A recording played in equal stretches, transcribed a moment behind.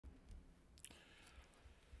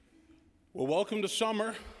Well, welcome to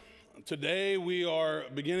summer. Today we are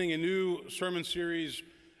beginning a new sermon series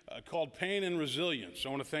called Pain and Resilience. I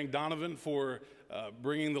want to thank Donovan for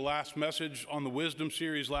bringing the last message on the wisdom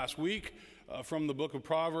series last week from the book of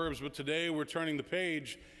Proverbs, but today we're turning the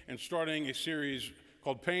page and starting a series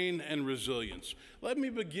called Pain and Resilience. Let me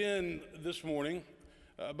begin this morning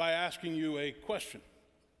by asking you a question.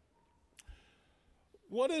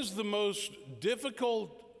 What is the most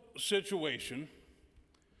difficult situation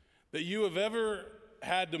that you have ever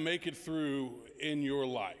had to make it through in your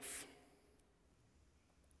life?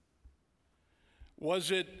 Was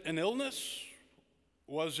it an illness?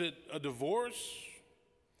 Was it a divorce?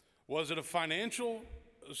 Was it a financial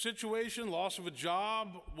situation, loss of a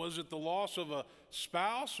job? Was it the loss of a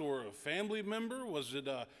spouse or a family member? Was it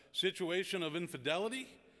a situation of infidelity?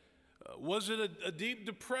 Was it a deep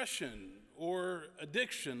depression or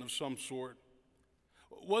addiction of some sort?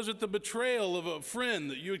 Was it the betrayal of a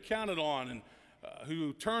friend that you had counted on and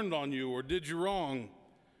who turned on you or did you wrong?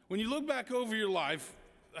 When you look back over your life,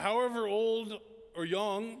 however old or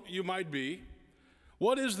young you might be,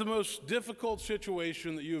 what is the most difficult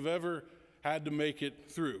situation that you've ever had to make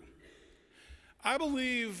it through? I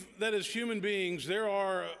believe that as human beings, there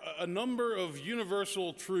are a number of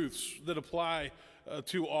universal truths that apply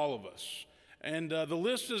to all of us. And the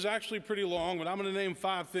list is actually pretty long, but I'm going to name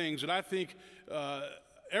 5 things that I think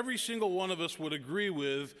every single one of us would agree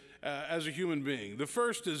with as a human being. The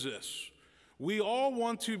first is this: we all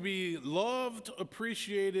want to be loved,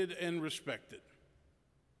 appreciated, and respected.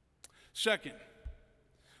 Second,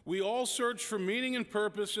 we all search for meaning and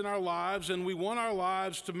purpose in our lives, and we want our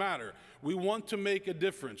lives to matter. We want to make a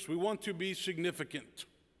difference. We want to be significant.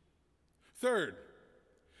 Third,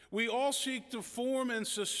 we all seek to form and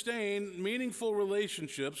sustain meaningful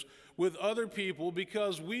relationships with other people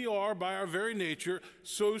because we are, by our very nature,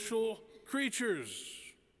 social creatures.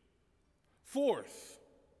 Fourth,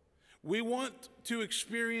 we want to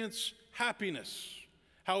experience happiness,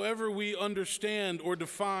 however we understand or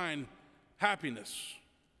define happiness.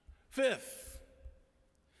 Fifth,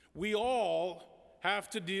 we all have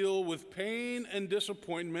to deal with pain and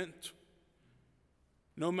disappointment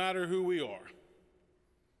no matter who we are.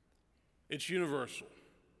 It's universal.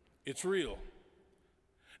 It's real.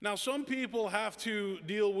 Now, some people have to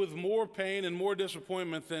deal with more pain and more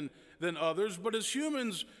disappointment than others, but as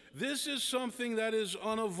humans, this is something that is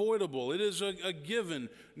unavoidable. It is a given.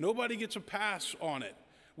 Nobody gets a pass on it.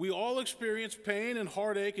 We all experience pain and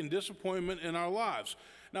heartache and disappointment in our lives.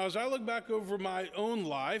 Now, as I look back over my own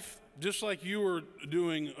life, just like you were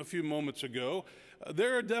doing a few moments ago,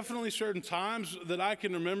 there are definitely certain times that I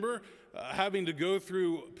can remember having to go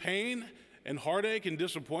through pain and heartache and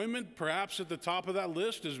disappointment. Perhaps at the top of that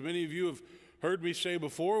list, as many of you have heard me say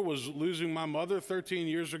before, was losing my mother 13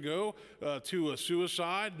 years ago to a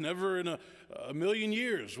suicide. Never in a million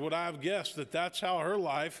years would I have guessed that that's how her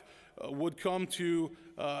life would come to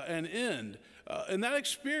an end. And that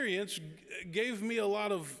experience gave me a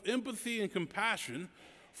lot of empathy and compassion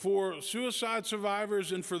for suicide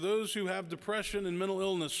survivors and for those who have depression and mental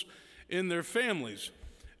illness in their families.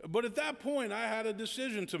 But at that point, I had a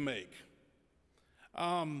decision to make.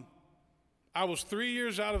 I was 3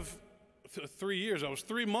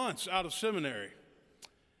 months out of seminary.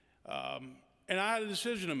 And I had a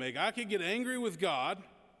decision to make. I could get angry with God,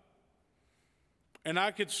 and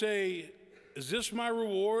I could say, is this my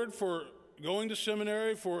reward for going to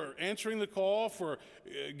seminary, for answering the call, for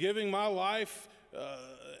giving my life,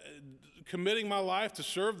 committing my life to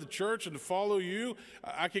serve the church and to follow you?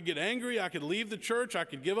 I could get angry. I could leave the church. I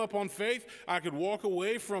could give up on faith. I could walk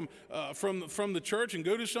away from the church and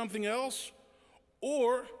go do something else.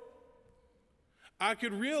 Or I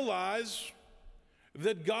could realize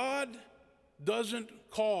that God doesn't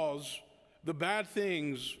cause the bad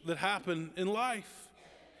things that happen in life.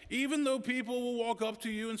 Even though people will walk up to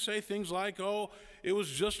you and say things like, oh, it was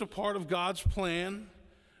just a part of God's plan,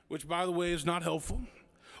 which, by the way, is not helpful.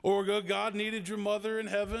 Or God needed your mother in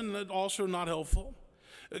heaven, that's also not helpful.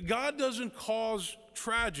 God doesn't cause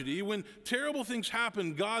tragedy. When terrible things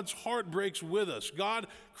happen, God's heart breaks with us. God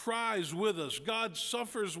cries with us. God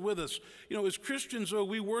suffers with us. You know, as Christians, though,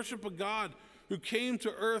 we worship a God who came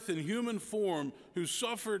to earth in human form, who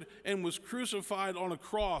suffered and was crucified on a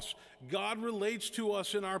cross. God relates to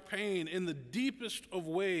us in our pain in the deepest of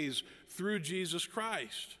ways through Jesus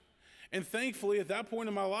Christ. And thankfully, at that point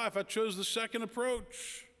in my life, I chose the second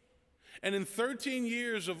approach. And in 13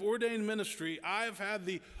 years of ordained ministry, I have had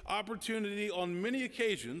the opportunity on many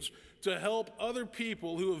occasions to help other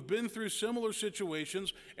people who have been through similar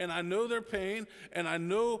situations, and I know their pain, and I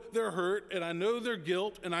know their hurt, and I know their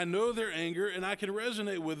guilt, and I know their anger, and I can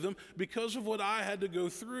resonate with them because of what I had to go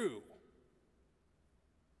through.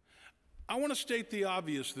 I want to state the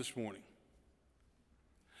obvious this morning.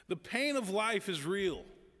 The pain of life is real.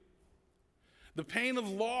 The pain of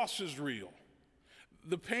loss is real.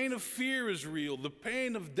 The pain of fear is real. The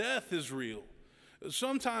pain of death is real.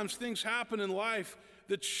 Sometimes things happen in life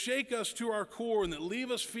that shake us to our core and that leave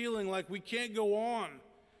us feeling like we can't go on.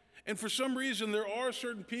 And for some reason, there are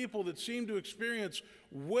certain people that seem to experience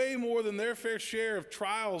way more than their fair share of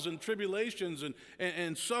trials and tribulations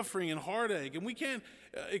and suffering and heartache. And we can't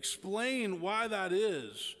explain why that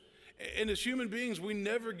is. And as human beings, we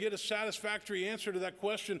never get a satisfactory answer to that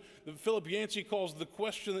question that Philip Yancey calls the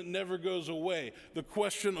question that never goes away, the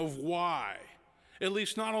question of why, at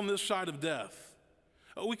least not on this side of death.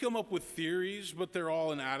 We come up with theories, but they're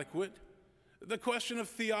all inadequate. The question of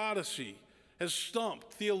theodicy has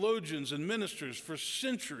stumped theologians and ministers for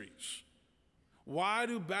centuries. Why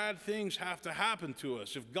do bad things have to happen to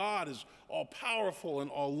us if God is all-powerful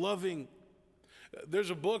and all-loving?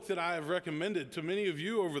 There's a book that I have recommended to many of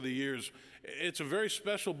you over the years. It's a very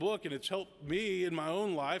special book, and it's helped me in my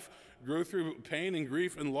own life grow through pain and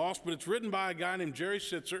grief and loss, but it's written by a guy named Jerry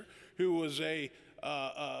Sitzer, who was he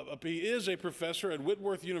is a professor at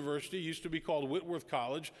Whitworth University, used to be called Whitworth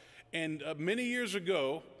College, and many years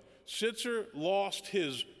ago, Sitzer lost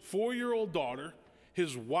his 4-year-old daughter,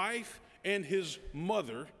 his wife, and his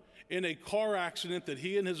mother in a car accident that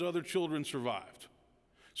he and his other children survived.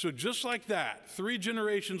 So just like that, 3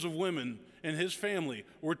 generations of women in his family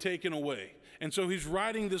were taken away. And so he's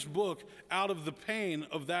writing this book out of the pain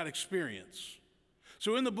of that experience.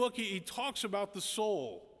 So in the book, he talks about the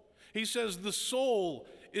soul. He says the soul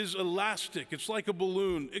is elastic. It's like a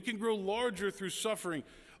balloon. It can grow larger through suffering.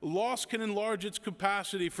 Loss can enlarge its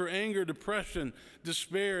capacity for anger, depression,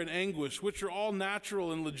 despair, and anguish, which are all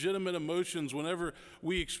natural and legitimate emotions whenever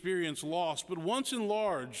we experience loss. But once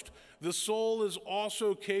enlarged, the soul is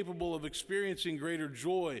also capable of experiencing greater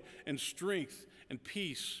joy and strength and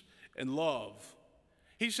peace and love.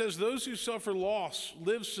 He says those who suffer loss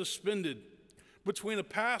live suspended between a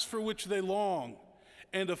past for which they long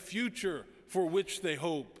and a future for which they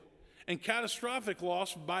hope. And catastrophic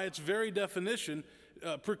loss, by its very definition,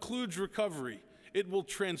 precludes recovery. It will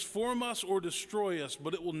transform us or destroy us,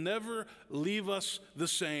 but it will never leave us the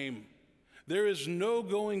same. There is no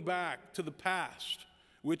going back to the past,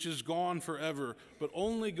 which is gone forever, but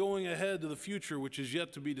only going ahead to the future, which is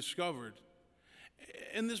yet to be discovered.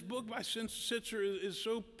 And this book by Sitzer is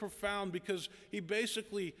so profound because he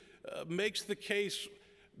basically makes the case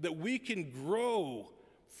that we can grow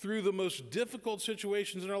through the most difficult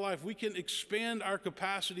situations in our life. We can expand our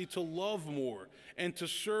capacity to love more and to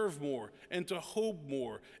serve more and to hope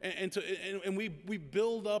more. And we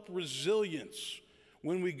build up resilience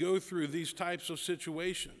when we go through these types of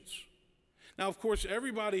situations. Now, of course,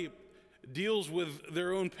 everybody deals with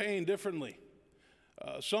their own pain differently.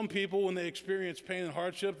 Some people, when they experience pain and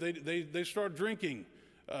hardship, they start drinking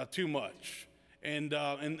too much. And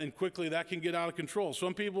quickly that can get out of control.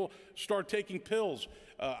 Some people start taking pills.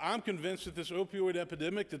 I'm convinced that this opioid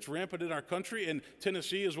epidemic that's rampant in our country, and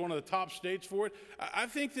Tennessee is one of the top states for it, I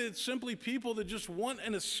think that it's simply people that just want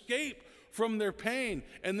an escape from their pain.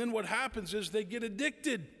 And then what happens is they get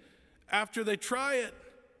addicted after they try it,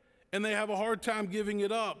 and they have a hard time giving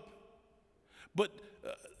it up. But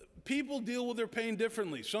people deal with their pain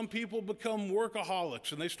differently. Some people become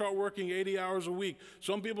workaholics and they start working 80 hours a week.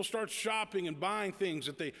 Some people start shopping and buying things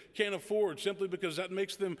that they can't afford simply because that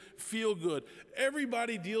makes them feel good.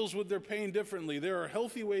 Everybody deals with their pain differently. There are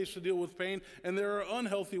healthy ways to deal with pain and there are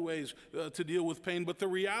unhealthy ways to deal with pain. But the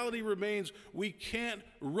reality remains we can't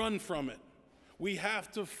run from it. We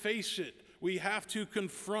have to face it. We have to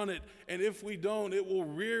confront it. And if we don't, it will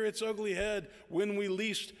rear its ugly head when we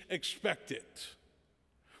least expect it.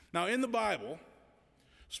 Now, in the Bible,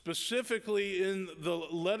 specifically in the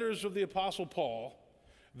letters of the Apostle Paul,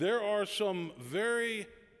 there are some very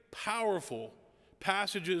powerful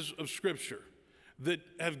passages of Scripture that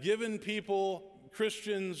have given people,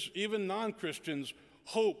 Christians, even non-Christians,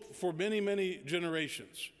 hope for many, many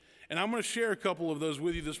generations. And I'm going to share a couple of those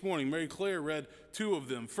with you this morning. Mary Claire read 2 of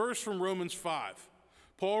them. First, from Romans 5,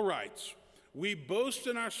 Paul writes, "We boast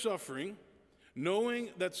in our suffering, knowing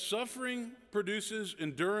that suffering produces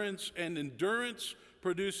endurance, and endurance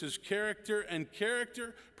produces character, and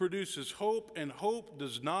character produces hope, and hope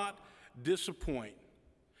does not disappoint."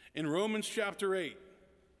 In Romans chapter 8,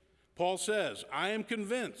 Paul says, "I am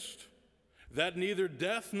convinced that neither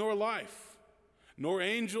death nor life, nor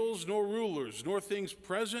angels nor rulers, nor things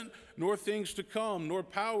present, nor things to come, nor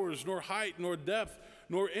powers, nor height, nor depth,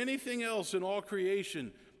 nor anything else in all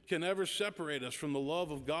creation can ever separate us from the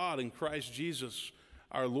love of God in Christ Jesus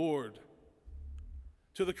our Lord."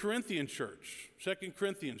 To the Corinthian church, 2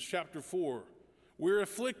 Corinthians chapter 4, we're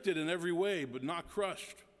afflicted in every way, but not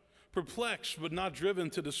crushed, perplexed, but not driven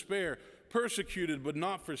to despair, persecuted, but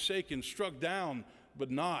not forsaken, struck down,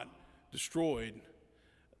 but not destroyed.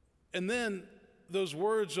 And then those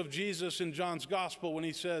words of Jesus in John's gospel when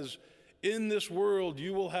he says, in this world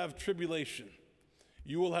you will have tribulation,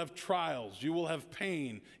 you will have trials, you will have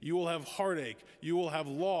pain, you will have heartache, you will have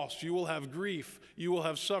loss, you will have grief, you will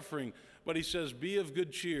have suffering. But he says, be of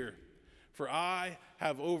good cheer, for I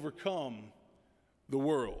have overcome the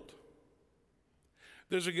world.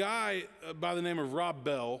 There's a guy by the name of Rob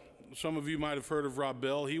Bell. Some of you might have heard of Rob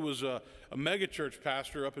Bell. He was a megachurch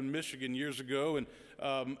pastor up in Michigan years ago,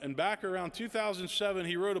 and back around 2007,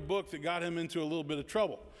 he wrote a book that got him into a little bit of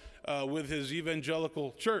trouble with his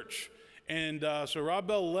evangelical church. And so Rob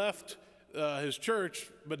Bell left his church,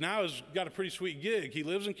 but now has got a pretty sweet gig. He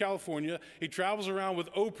lives in California, he travels around with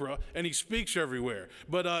Oprah, and he speaks everywhere.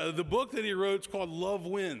 But the book that he wrote is called Love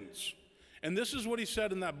Wins. And this is what he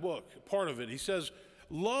said in that book, part of it. He says,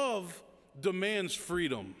 love demands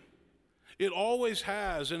freedom. It always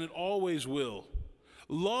has and it always will.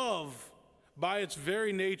 Love, by its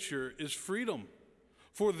very nature, is freedom.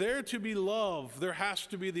 For there to be love, there has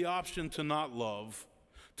to be the option to not love,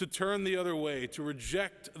 to turn the other way, to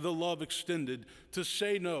reject the love extended, to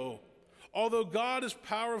say no. Although God is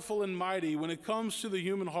powerful and mighty, when it comes to the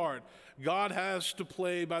human heart, God has to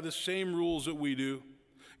play by the same rules that we do.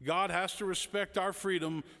 God has to respect our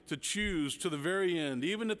freedom to choose to the very end,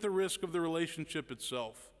 even at the risk of the relationship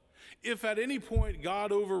itself. If at any point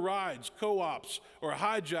God overrides, co-opts, or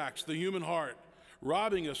hijacks the human heart,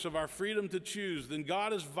 robbing us of our freedom to choose, then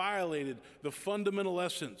God has violated the fundamental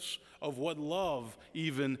essence of what love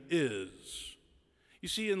even is. You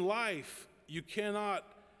see, in life, you cannot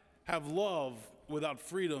have love without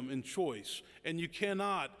freedom and choice, and you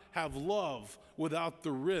cannot have love without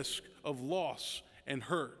the risk of loss and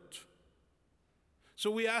hurt.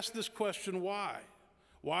 So we ask this question, why?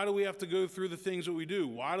 Why do we have to go through the things that we do?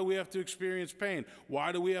 Why do we have to experience pain?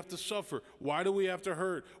 Why do we have to suffer? Why do we have to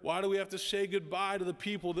hurt? Why do we have to say goodbye to the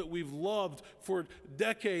people that we've loved for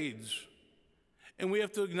decades? And we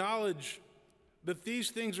have to acknowledge that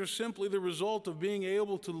these things are simply the result of being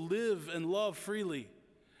able to live and love freely.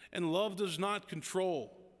 And love does not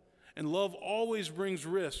control. And love always brings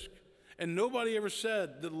risk. And nobody ever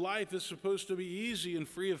said that life is supposed to be easy and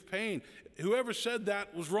free of pain. Whoever said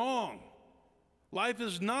that was wrong. Life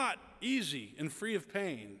is not easy and free of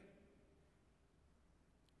pain.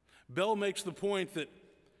 Bell makes the point that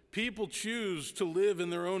people choose to live in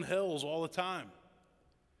their own hells all the time.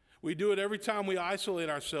 We do it every time we isolate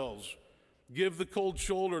ourselves, give the cold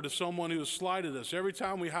shoulder to someone who has slighted us, every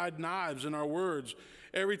time we hide knives in our words,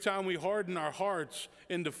 every time we harden our hearts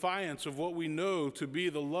in defiance of what we know to be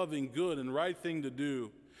the loving, good, and right thing to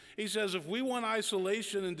do. He says if we want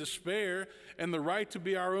isolation and despair and the right to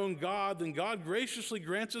be our own God, then God graciously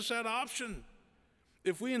grants us that option.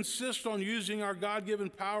 If we insist on using our God-given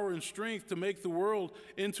power and strength to make the world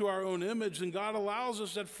into our own image, then God allows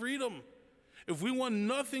us that freedom. If we want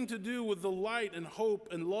nothing to do with the light and hope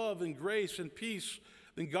and love and grace and peace,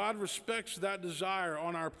 then God respects that desire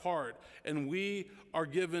on our part, and we are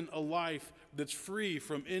given a life that's free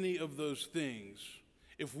from any of those things.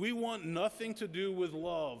 If we want nothing to do with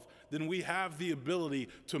love, then we have the ability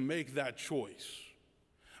to make that choice.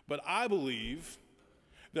 But I believe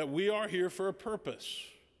that we are here for a purpose.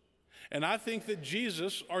 And I think that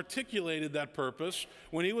Jesus articulated that purpose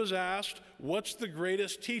when he was asked, what's the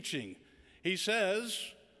greatest teaching? He says,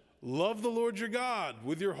 love the Lord your God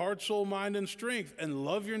with your heart, soul, mind, and strength, and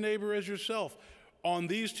love your neighbor as yourself. On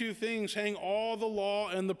these two things hang all the law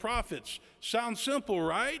and the prophets. Sounds simple,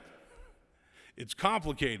 right? It's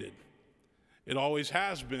complicated. It always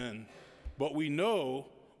has been, but we know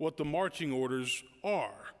what the marching orders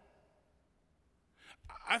are.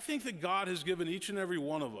 I think that God has given each and every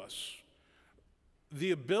one of us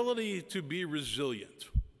the ability to be resilient,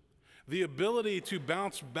 the ability to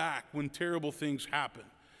bounce back when terrible things happen.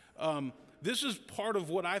 This is part of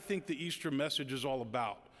what I think the Easter message is all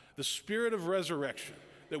about, the spirit of resurrection.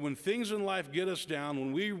 That when things in life get us down,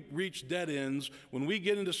 when we reach dead ends, when we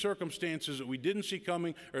get into circumstances that we didn't see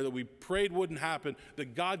coming or that we prayed wouldn't happen,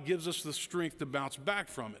 that God gives us the strength to bounce back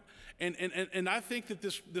from it. And I think that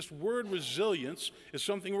this word resilience is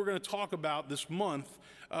something we're going to talk about this month.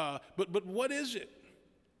 But what is it?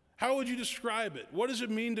 How would you describe it? What does it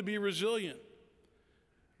mean to be resilient?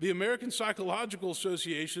 The American Psychological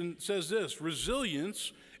Association says this: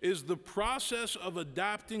 resilience is the process of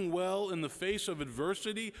adapting well in the face of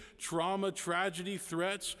adversity, trauma, tragedy,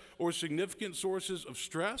 threats, or significant sources of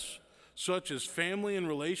stress, such as family and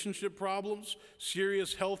relationship problems,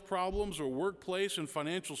 serious health problems, or workplace and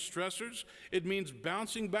financial stressors. It means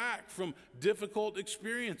bouncing back from difficult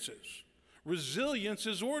experiences. Resilience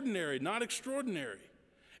is ordinary, not extraordinary.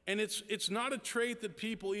 And it's not a trait that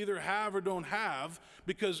people either have or don't have,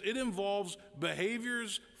 because it involves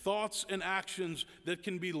behaviors, thoughts, and actions that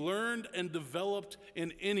can be learned and developed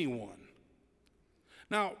in anyone.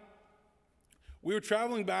 Now, we were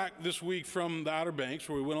traveling back this week from the Outer Banks,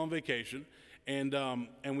 where we went on vacation, and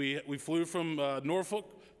we flew from Norfolk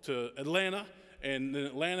to Atlanta, and then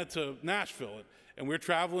Atlanta to Nashville, and we were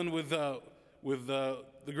traveling with the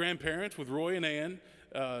grandparents, with Roy and Ann.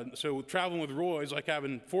 So traveling with Roy is like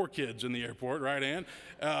having 4 kids in the airport, right, Ann?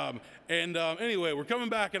 Anyway, we're coming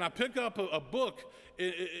back, and I pick up a book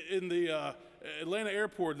in the Atlanta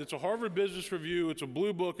airport. It's a Harvard Business Review. It's a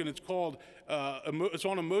blue book, and it's called, it's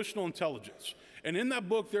on emotional intelligence. And in that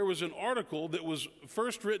book, there was an article that was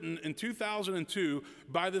first written in 2002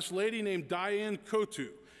 by this lady named Diane Cotu.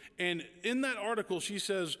 And in that article, she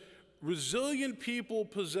says, resilient people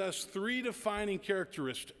possess 3 defining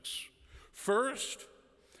characteristics. First,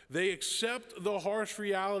 they accept the harsh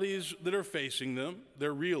realities that are facing them.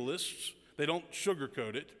 They're realists. They don't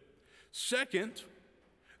sugarcoat it. Second,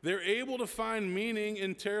 they're able to find meaning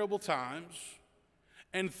in terrible times.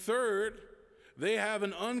 And third, they have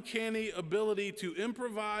an uncanny ability to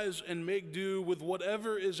improvise and make do with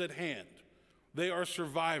whatever is at hand. They are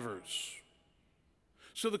survivors.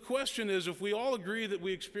 So the question is, if we all agree that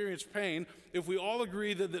we experience pain, if we all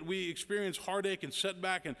agree that we experience heartache and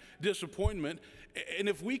setback and disappointment, and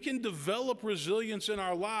if we can develop resilience in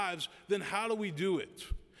our lives, then how do we do it?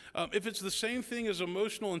 If it's the same thing as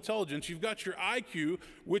emotional intelligence, you've got your IQ,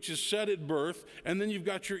 which is set at birth, and then you've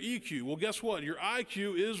got your EQ. Well, guess what? Your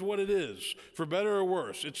IQ is what it is, for better or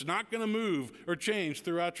worse. It's not going to move or change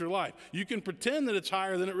throughout your life. You can pretend that it's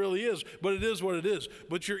higher than it really is, but it is what it is.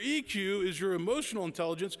 But your EQ is your emotional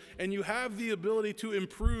intelligence, and you have the ability to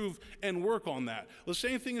improve and work on that. The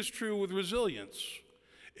same thing is true with resilience.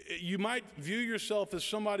 You might view yourself as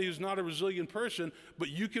somebody who's not a resilient person, but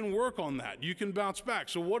you can work on that. You can bounce back.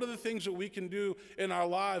 So what are the things that we can do in our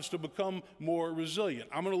lives to become more resilient?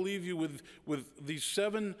 I'm going to leave you with these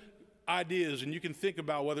 7 ideas, and you can think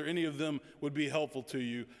about whether any of them would be helpful to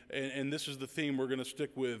you. And this is the theme we're going to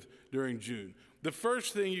stick with during June. The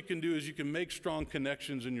first thing you can do is you can make strong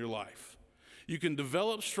connections in your life. You can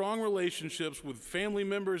develop strong relationships with family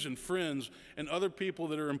members and friends and other people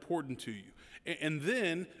that are important to you. And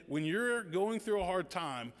then, when you're going through a hard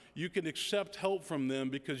time, you can accept help from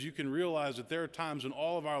them, because you can realize that there are times in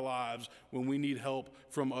all of our lives when we need help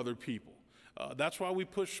from other people. That's why we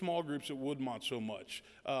push small groups at Woodmont so much.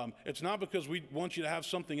 It's not because we want you to have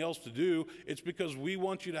something else to do. It's because we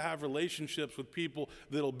want you to have relationships with people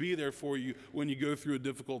that'll be there for you when you go through a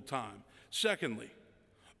difficult time. Secondly,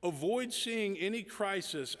 avoid seeing any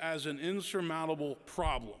crisis as an insurmountable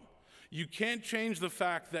problem. You can't change the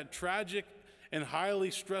fact that tragic and highly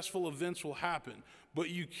stressful events will happen, but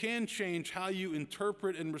you can change how you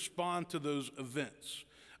interpret and respond to those events.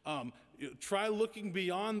 Try looking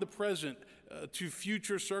beyond the present to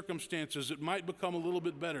future circumstances that might become a little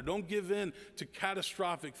bit better. Don't give in to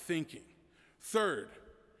catastrophic thinking. Third,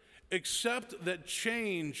 accept that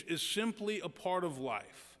change is simply a part of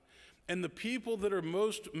life. And the people that are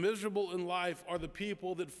most miserable in life are the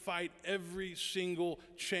people that fight every single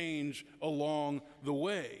change along the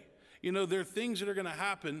way. You know, there are things that are going to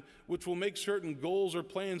happen which will make certain goals or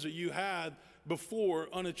plans that you had before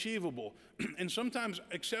unachievable. And sometimes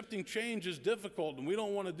accepting change is difficult, and we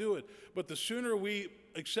don't want to do it. But the sooner we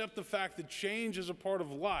accept the fact that change is a part of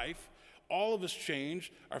life, all of us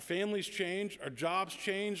change, our families change, our jobs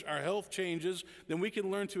change, our health changes, then we can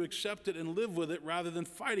learn to accept it and live with it rather than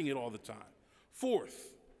fighting it all the time.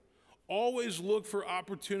 Fourth, always look for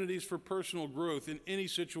opportunities for personal growth in any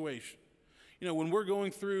situation. You know, when we're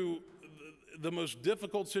going through the most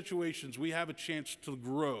difficult situations, we have a chance to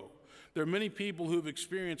grow. There are many people who have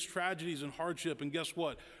experienced tragedies and hardship, and guess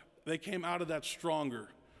what? They came out of that stronger.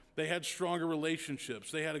 They had stronger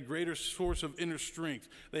relationships. They had a greater source of inner strength.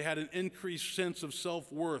 They had an increased sense of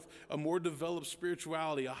self-worth, a more developed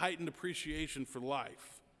spirituality, a heightened appreciation for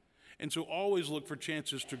life. And so always look for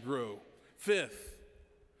chances to grow. Fifth,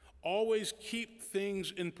 always keep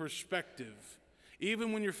things in perspective.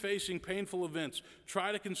 Even when you're facing painful events,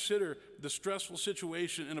 try to consider the stressful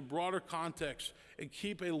situation in a broader context and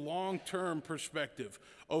keep a long-term perspective.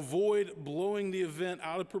 Avoid blowing the event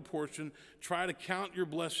out of proportion. Try to count your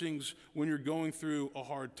blessings when you're going through a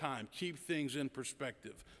hard time. Keep things in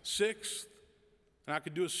perspective. Sixth, and I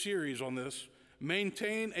could do a series on this,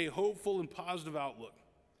 maintain a hopeful and positive outlook.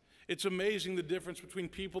 It's amazing the difference between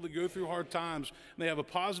people that go through hard times and they have a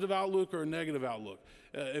positive outlook or a negative outlook.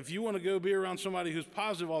 If you want to go be around somebody who's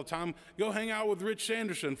positive all the time, go hang out with Rich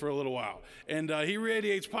Sanderson for a little while. And he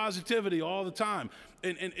radiates positivity all the time.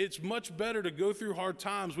 And it's much better to go through hard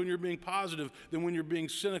times when you're being positive than when you're being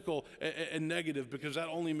cynical and negative, because that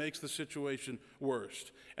only makes the situation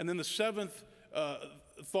worse. And then the seventh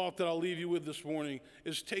thought that I'll leave you with this morning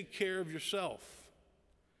is take care of yourself.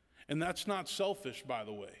 And that's not selfish, by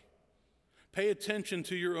the way. Pay attention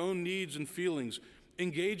to your own needs and feelings.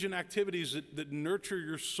 Engage in activities that nurture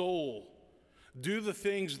your soul. Do the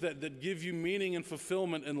things that give you meaning and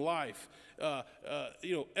fulfillment in life.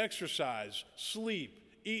 Exercise, sleep,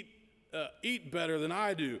 eat better than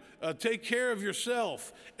I do. Take care of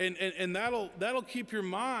yourself, and that'll keep your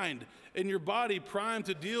mind and your body primed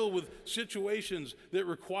to deal with situations that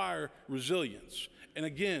require resilience. And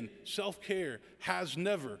again, self-care has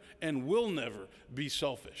never and will never be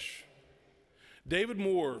selfish. David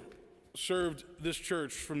Moore served this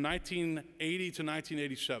church from 1980 to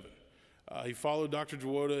 1987. He followed Dr.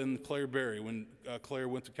 Jawoda and Claire Berry when Claire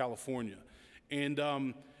went to California. And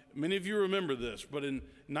many of you remember this, but in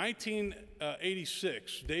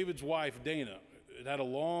 1986, David's wife, Dana, had a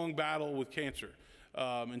long battle with cancer.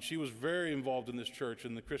 And she was very involved in this church,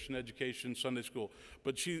 in the Christian education, Sunday school.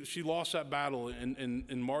 But she lost that battle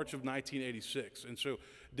in March of 1986. And so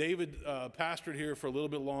David pastored here for a little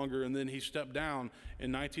bit longer, and then he stepped down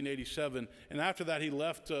in 1987. And after that, he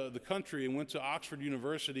left the country and went to Oxford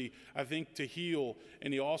University, I think, to heal.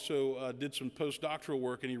 And he also did some postdoctoral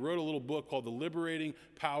work, and he wrote a little book called The Liberating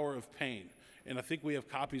Power of Pain. And I think we have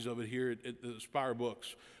copies of it here at the Spire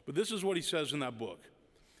Books. But this is what he says in that book.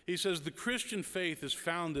 He says, the Christian faith is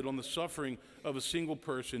founded on the suffering of a single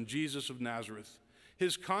person, Jesus of Nazareth.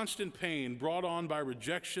 His constant pain, brought on by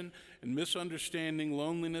rejection and misunderstanding,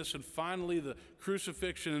 loneliness, and finally the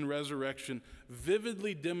crucifixion and resurrection,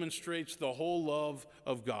 vividly demonstrates the whole love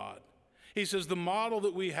of God. He says the model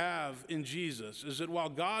that we have in Jesus is that while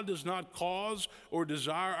God does not cause or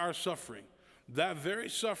desire our suffering, that very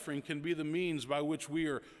suffering can be the means by which we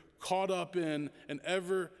are caught up in an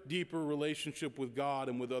ever deeper relationship with God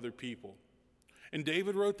and with other people. And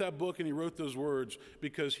David wrote that book, and he wrote those words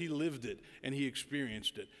because he lived it and he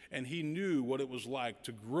experienced it, and he knew what it was like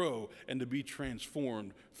to grow and to be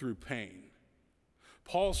transformed through pain.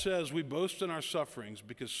 Paul says we boast in our sufferings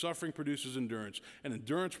because suffering produces endurance, and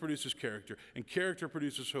endurance produces character, and character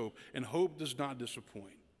produces hope, and hope does not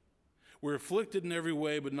disappoint. We're afflicted in every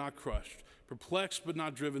way but not crushed, perplexed but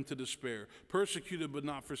not driven to despair, persecuted but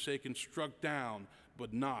not forsaken, struck down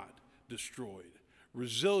but not destroyed.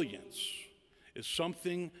 Resilience is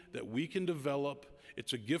something that we can develop.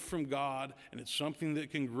 It's a gift from God, and it's something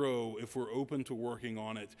that can grow if we're open to working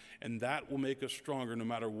on it, and that will make us stronger no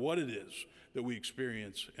matter what it is that we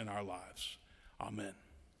experience in our lives. Amen.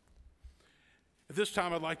 At this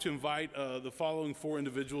time, I'd like to invite the following four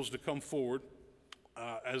individuals to come forward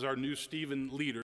as our new Stephen leader.